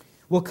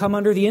 We'll come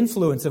under the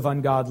influence of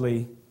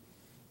ungodly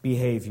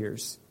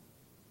behaviors.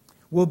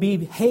 will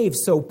behave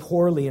so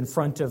poorly in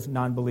front of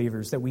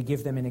non-believers that we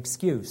give them an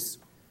excuse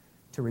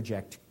to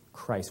reject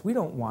Christ. We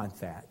don't want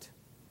that.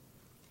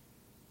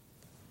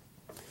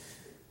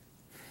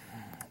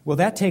 Well,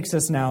 that takes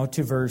us now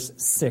to verse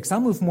 6.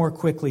 I'll move more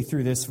quickly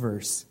through this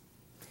verse.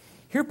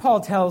 Here Paul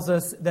tells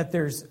us that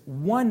there's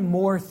one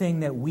more thing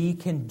that we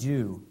can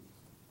do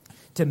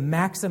to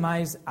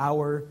maximize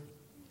our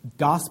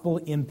gospel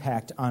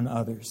impact on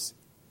others.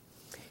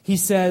 He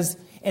says,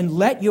 and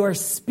let your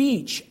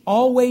speech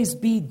always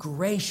be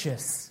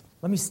gracious.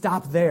 Let me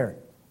stop there.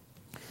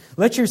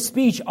 Let your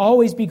speech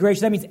always be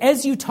gracious. That means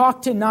as you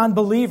talk to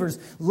non-believers,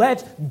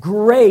 let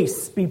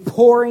grace be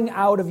pouring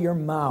out of your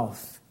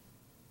mouth.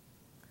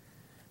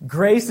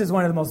 Grace is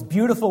one of the most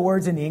beautiful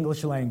words in the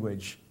English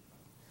language.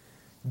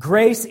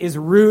 Grace is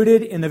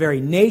rooted in the very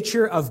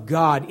nature of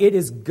God. It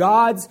is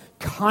God's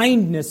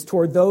kindness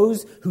toward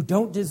those who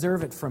don't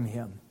deserve it from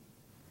Him.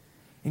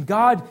 And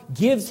God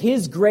gives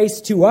His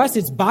grace to us.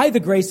 It's by the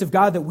grace of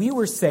God that we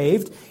were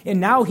saved. And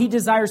now He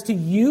desires to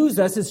use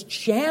us as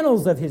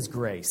channels of His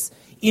grace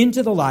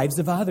into the lives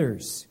of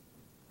others.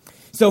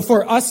 So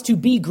for us to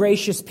be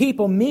gracious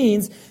people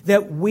means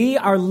that we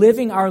are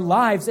living our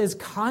lives as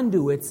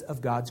conduits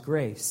of God's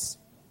grace.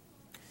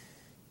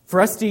 For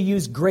us to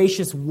use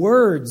gracious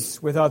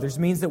words with others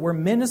means that we're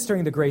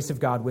ministering the grace of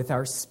God with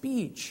our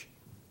speech.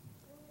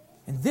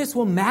 And this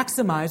will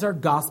maximize our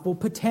gospel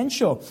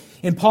potential.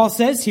 And Paul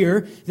says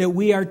here that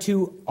we are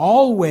to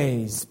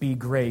always be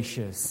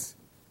gracious.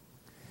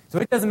 So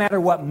it doesn't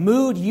matter what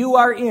mood you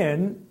are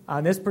in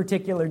on this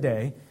particular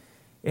day.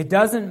 It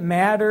doesn't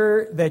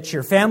matter that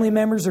your family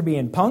members are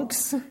being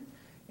punks.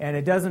 And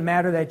it doesn't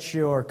matter that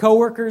your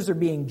coworkers are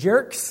being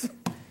jerks.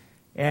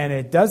 And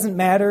it doesn't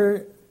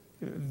matter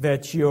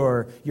that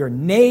your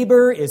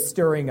neighbor is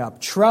stirring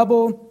up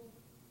trouble.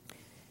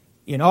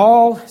 In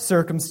all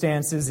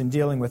circumstances, in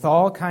dealing with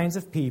all kinds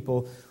of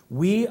people,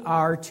 we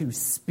are to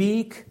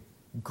speak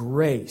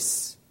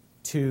grace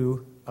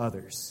to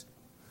others.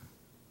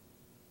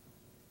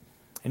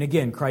 And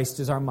again, Christ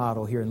is our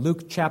model here. In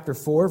Luke chapter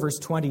 4, verse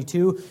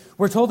 22,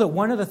 we're told that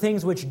one of the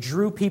things which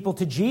drew people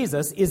to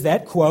Jesus is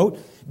that, quote,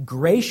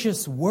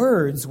 gracious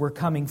words were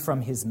coming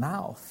from His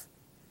mouth.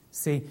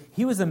 See,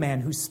 He was a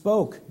man who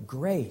spoke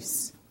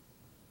grace.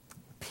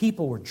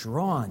 People were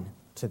drawn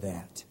to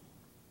that.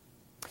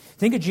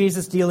 Think of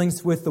Jesus'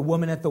 dealings with the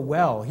woman at the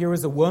well. Here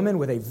was a woman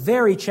with a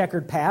very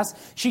checkered past.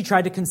 She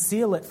tried to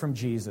conceal it from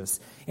Jesus.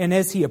 And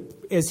as he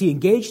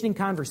engaged in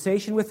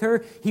conversation with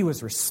her, He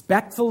was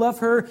respectful of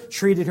her,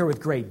 treated her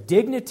with great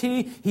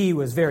dignity. He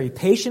was very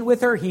patient with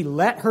her. He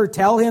let her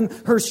tell him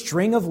her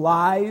string of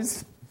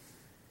lies.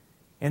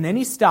 And then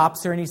He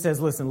stops her and He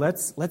says, listen,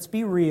 let's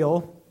be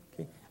real.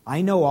 Okay?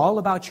 I know all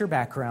about your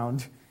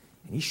background.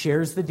 And He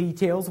shares the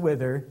details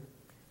with her.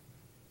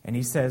 And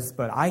He says,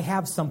 but I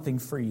have something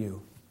for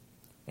you.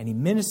 And He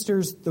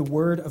ministers the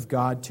word of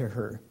God to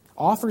her,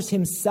 offers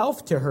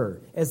Himself to her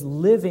as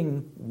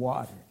living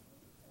water.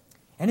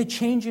 And it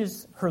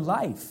changes her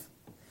life.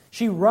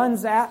 She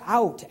runs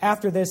out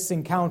after this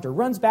encounter,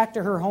 runs back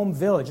to her home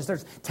village and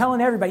starts telling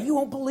everybody, you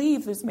won't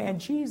believe this man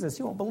Jesus.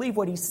 You won't believe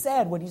what he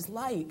said, what he's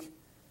like.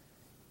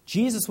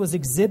 Jesus was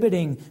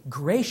exhibiting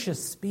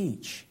gracious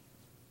speech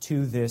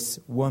to this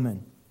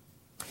woman.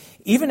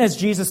 Even as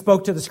Jesus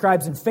spoke to the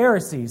scribes and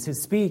Pharisees,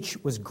 His speech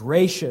was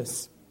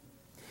gracious.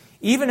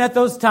 Even at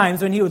those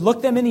times when He would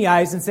look them in the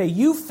eyes and say,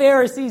 you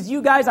Pharisees,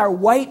 you guys are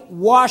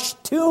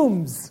whitewashed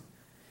tombs.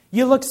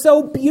 You look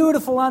so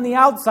beautiful on the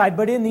outside,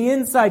 but in the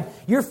inside,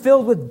 you're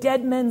filled with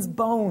dead men's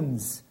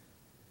bones.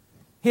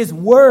 His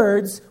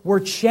words were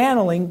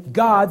channeling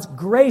God's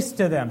grace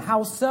to them.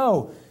 How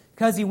so?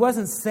 Because He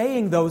wasn't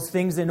saying those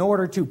things in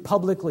order to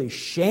publicly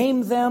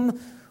shame them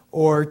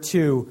or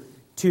to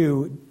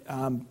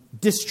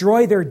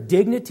destroy their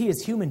dignity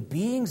as human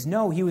beings.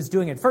 No, He was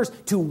doing it first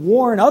to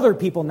warn other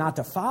people not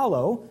to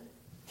follow.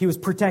 He was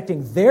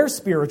protecting their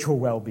spiritual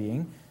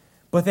well-being.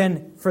 But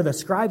then for the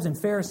scribes and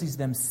Pharisees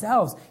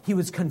themselves, He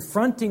was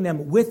confronting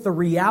them with the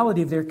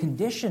reality of their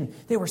condition.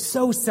 They were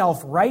so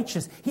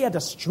self-righteous. He had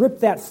to strip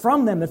that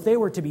from them if they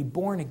were to be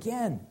born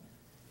again.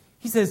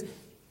 He says,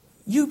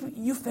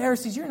 you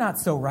Pharisees, you're not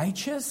so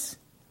righteous.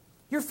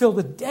 You're filled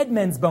with dead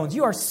men's bones.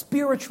 You are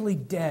spiritually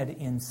dead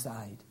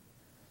inside.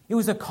 It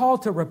was a call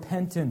to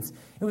repentance.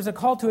 It was a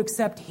call to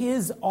accept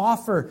His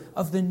offer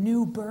of the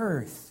new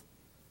birth.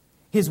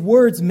 His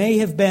words may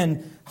have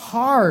been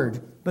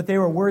hard, but they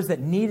were words that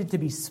needed to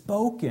be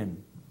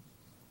spoken.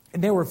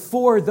 And they were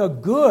for the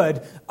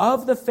good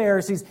of the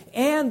Pharisees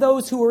and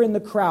those who were in the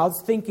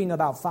crowds thinking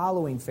about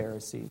following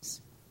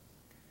Pharisees.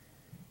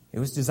 It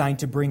was designed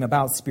to bring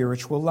about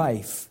spiritual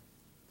life.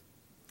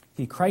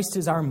 Christ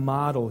is our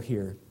model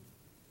here.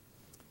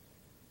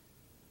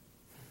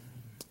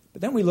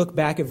 But then we look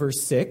back at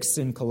verse 6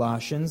 in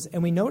Colossians,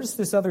 and we notice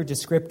this other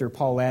descriptor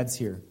Paul adds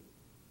here.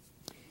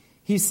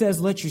 He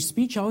says, let your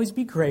speech always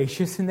be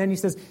gracious, and then he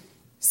says,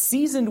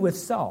 seasoned with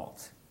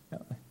salt.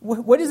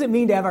 What does it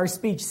mean to have our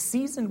speech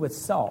seasoned with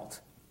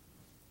salt?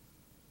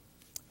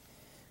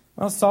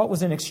 Well, salt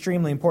was an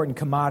extremely important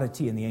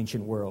commodity in the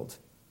ancient world.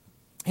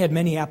 had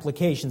many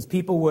applications.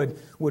 People would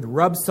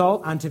rub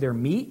salt onto their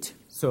meat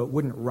so it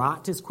wouldn't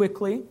rot as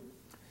quickly.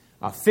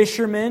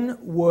 Fishermen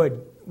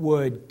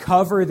would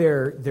cover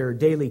their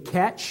daily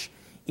catch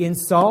in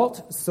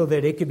salt so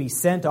that it could be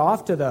sent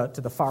off to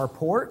the far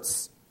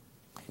ports.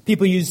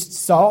 People used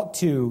salt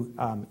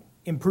to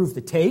improve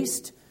the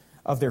taste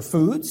of their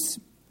foods.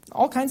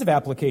 All kinds of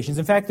applications.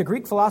 In fact, the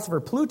Greek philosopher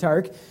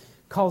Plutarch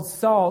called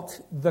salt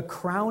the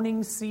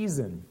crowning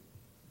season.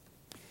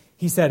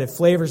 He said it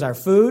flavors our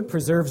food,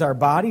 preserves our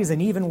bodies,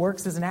 and even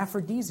works as an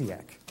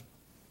aphrodisiac.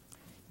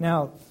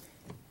 Now,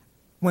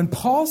 when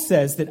Paul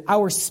says that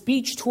our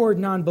speech toward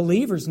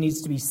non-believers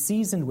needs to be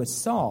seasoned with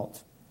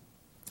salt,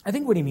 I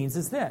think what he means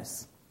is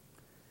this: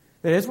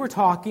 that as we're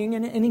talking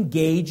and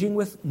engaging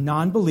with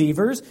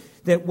non-believers,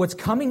 that what's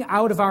coming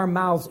out of our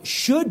mouths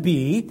should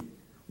be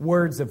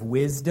words of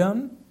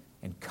wisdom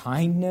and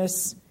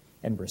kindness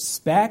and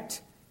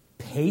respect,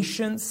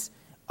 patience,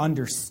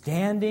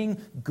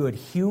 understanding, good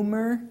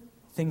humor,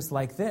 things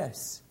like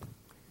this.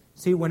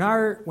 See, when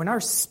our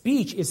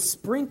speech is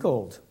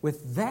sprinkled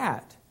with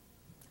that,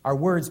 our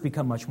words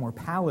become much more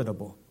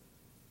palatable.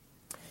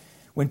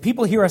 When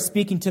people hear us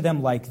speaking to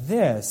them like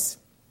this,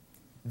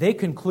 they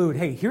conclude,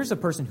 hey, here's a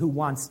person who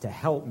wants to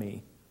help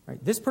me.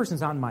 Right? This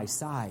person's on my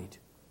side.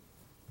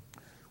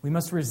 We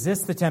must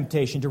resist the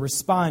temptation to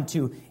respond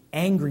to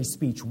angry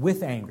speech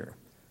with anger,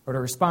 or to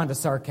respond to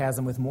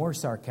sarcasm with more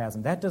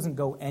sarcasm. That doesn't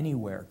go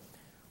anywhere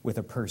with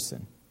a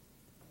person.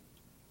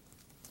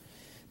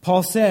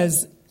 Paul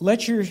says,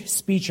 let your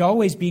speech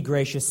always be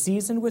gracious,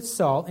 seasoned with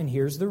salt, and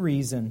here's the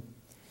reason,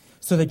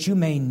 so that you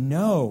may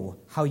know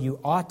how you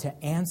ought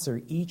to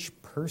answer each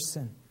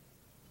person.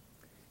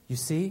 You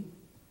see,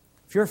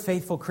 if you're a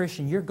faithful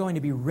Christian, you're going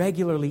to be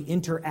regularly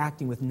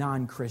interacting with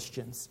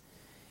non-Christians.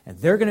 And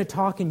they're going to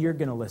talk and you're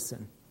going to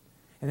listen.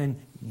 And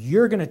then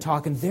you're going to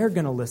talk and they're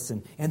going to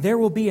listen. And there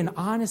will be an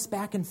honest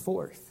back and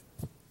forth.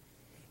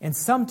 And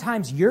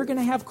sometimes you're going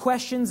to have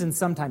questions and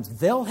sometimes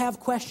they'll have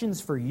questions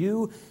for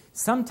you.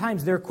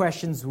 Sometimes their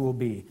questions will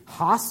be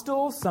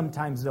hostile.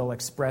 Sometimes they'll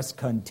express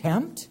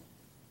contempt.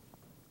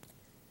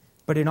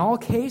 But in all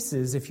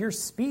cases, if your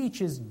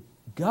speech is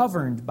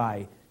governed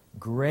by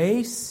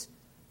grace,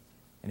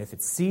 and if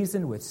it's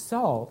seasoned with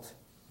salt,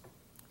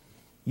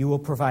 you will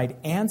provide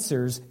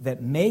answers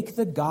that make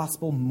the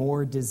gospel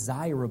more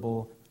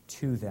desirable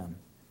to them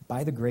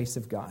by the grace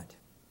of God.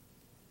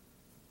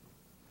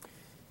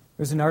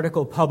 There's an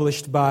article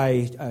published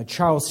by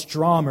Charles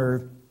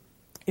Stromer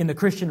in the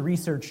Christian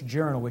Research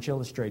Journal, which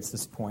illustrates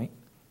this point.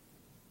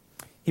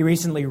 He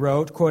recently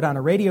wrote, quote, on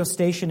a radio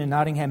station in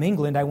Nottingham,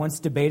 England, I once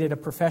debated a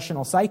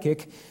professional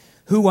psychic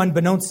who,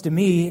 unbeknownst to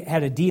me,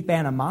 had a deep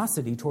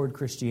animosity toward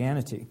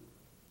Christianity.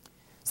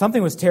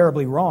 Something was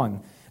terribly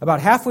wrong. About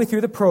halfway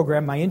through the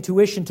program, my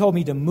intuition told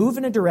me to move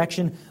in a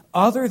direction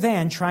other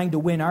than trying to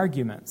win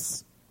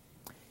arguments.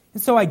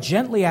 And so I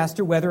gently asked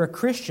her whether a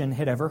Christian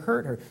had ever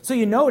hurt her. So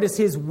you notice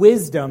his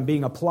wisdom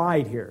being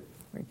applied here.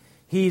 Right?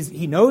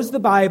 He knows the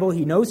Bible,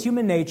 he knows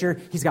human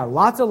nature, he's got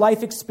lots of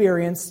life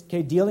experience,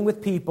 dealing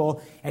with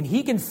people, and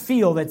he can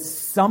feel that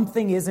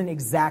something isn't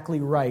exactly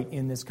right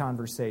in this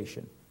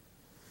conversation.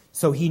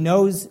 So he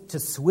knows to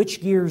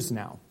switch gears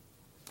now.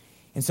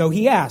 And so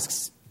he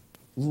asks,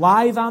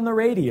 live on the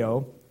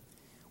radio,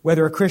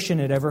 whether a Christian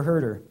had ever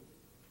heard her.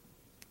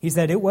 He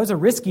said it was a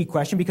risky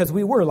question because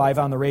we were live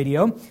on the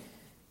radio. He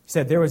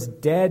said there was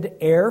dead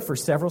air for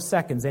several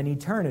seconds, an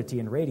eternity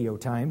in radio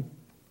time.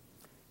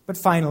 But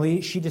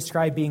finally, she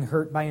described being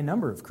hurt by a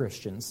number of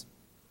Christians.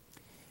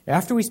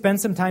 After we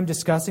spent some time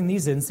discussing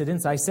these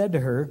incidents, I said to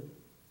her,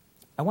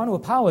 I want to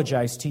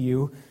apologize to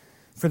you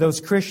for those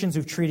Christians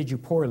who've treated you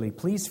poorly.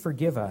 Please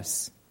forgive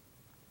us.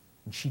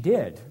 And she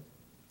did.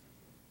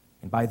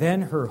 And by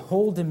then, her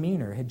whole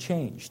demeanor had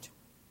changed.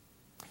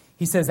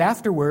 He says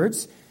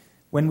afterwards,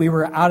 when we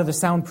were out of the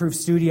soundproof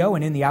studio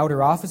and in the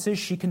outer offices,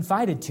 she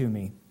confided to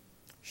me.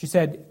 She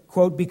said,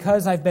 quote,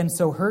 because I've been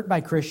so hurt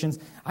by Christians,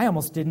 I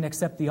almost didn't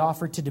accept the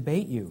offer to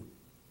debate you.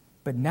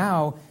 But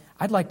now,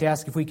 I'd like to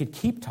ask if we could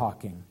keep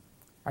talking.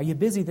 Are you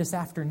busy this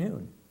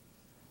afternoon?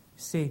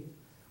 See,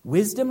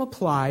 wisdom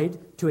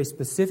applied to a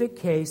specific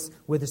case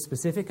with a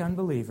specific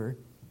unbeliever.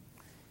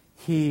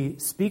 He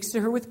speaks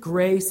to her with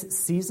grace,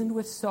 seasoned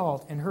with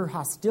salt, and her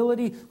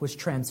hostility was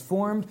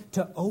transformed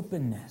to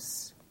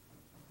openness.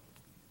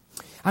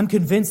 I'm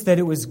convinced that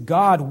it was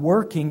God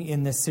working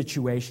in this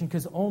situation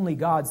because only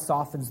God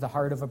softens the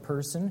heart of a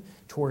person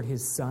toward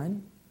his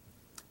Son.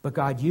 But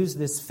God used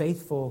this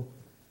faithful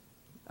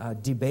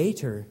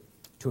debater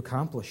to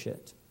accomplish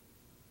it.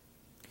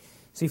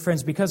 See,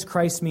 friends, because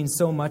Christ means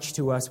so much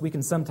to us, we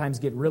can sometimes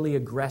get really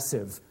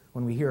aggressive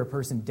when we hear a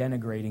person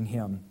denigrating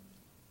him.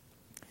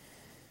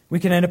 We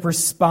can end up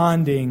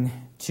responding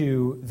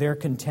to their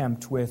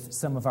contempt with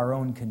some of our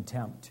own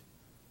contempt.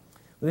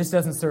 But this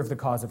doesn't serve the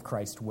cause of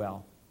Christ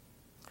well.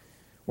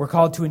 We're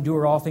called to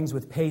endure all things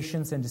with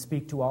patience and to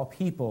speak to all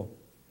people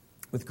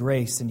with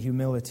grace and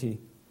humility.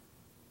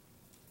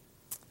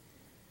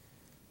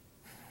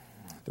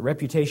 The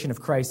reputation of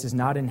Christ is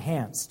not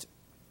enhanced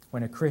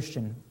when a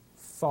Christian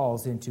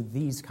falls into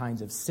these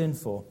kinds of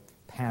sinful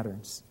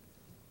patterns.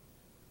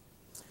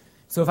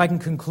 So if I can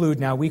conclude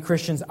now, we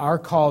Christians are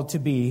called to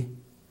be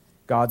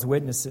God's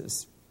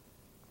witnesses.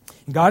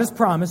 And God has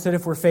promised that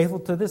if we're faithful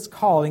to this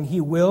calling,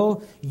 He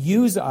will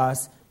use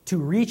us to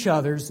reach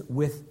others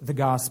with the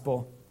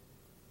gospel.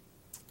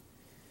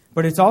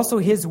 But it's also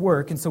His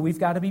work, and so we've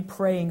got to be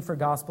praying for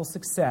gospel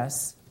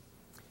success.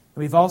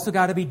 And we've also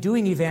got to be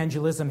doing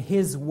evangelism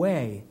His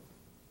way,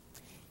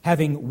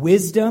 having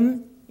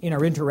wisdom in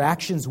our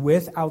interactions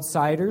with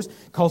outsiders,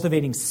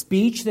 cultivating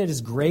speech that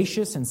is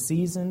gracious and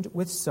seasoned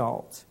with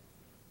salt.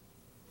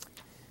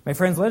 My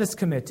friends, let us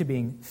commit to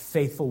being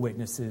faithful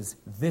witnesses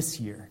this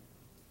year.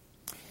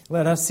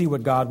 Let us see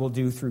what God will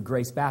do through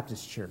Grace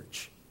Baptist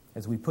Church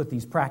as we put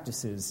these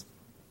practices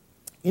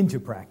into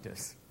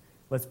practice.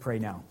 Let's pray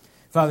now.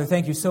 Father,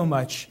 thank you so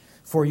much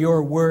for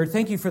your word.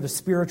 Thank you for the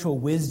spiritual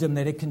wisdom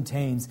that it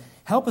contains.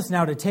 Help us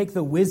now to take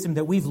the wisdom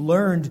that we've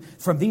learned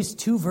from these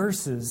 2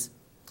 verses,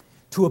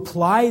 to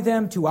apply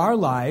them to our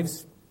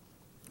lives.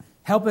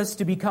 Help us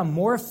to become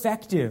more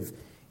effective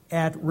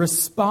at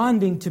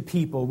responding to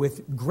people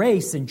with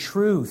grace and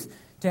truth,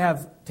 to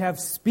have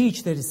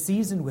speech that is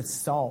seasoned with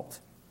salt,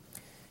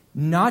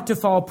 not to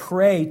fall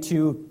prey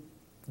to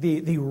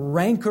the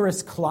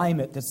rancorous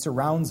climate that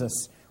surrounds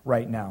us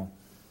right now,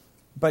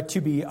 but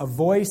to be a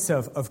voice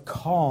of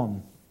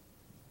calm.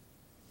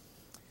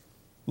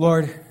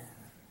 Lord,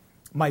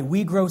 might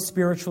we grow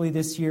spiritually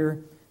this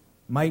year?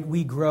 Might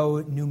we grow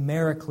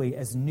numerically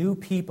as new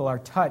people are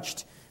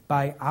touched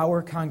by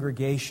our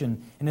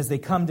congregation, and as they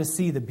come to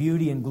see the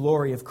beauty and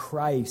glory of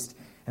Christ,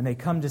 and they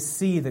come to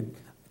see the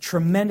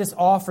tremendous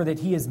offer that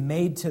He has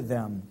made to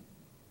them.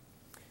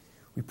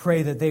 We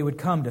pray that they would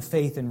come to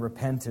faith and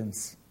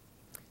repentance,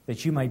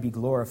 that you might be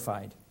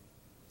glorified.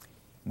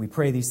 We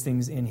pray these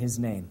things in His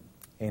name.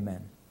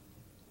 Amen.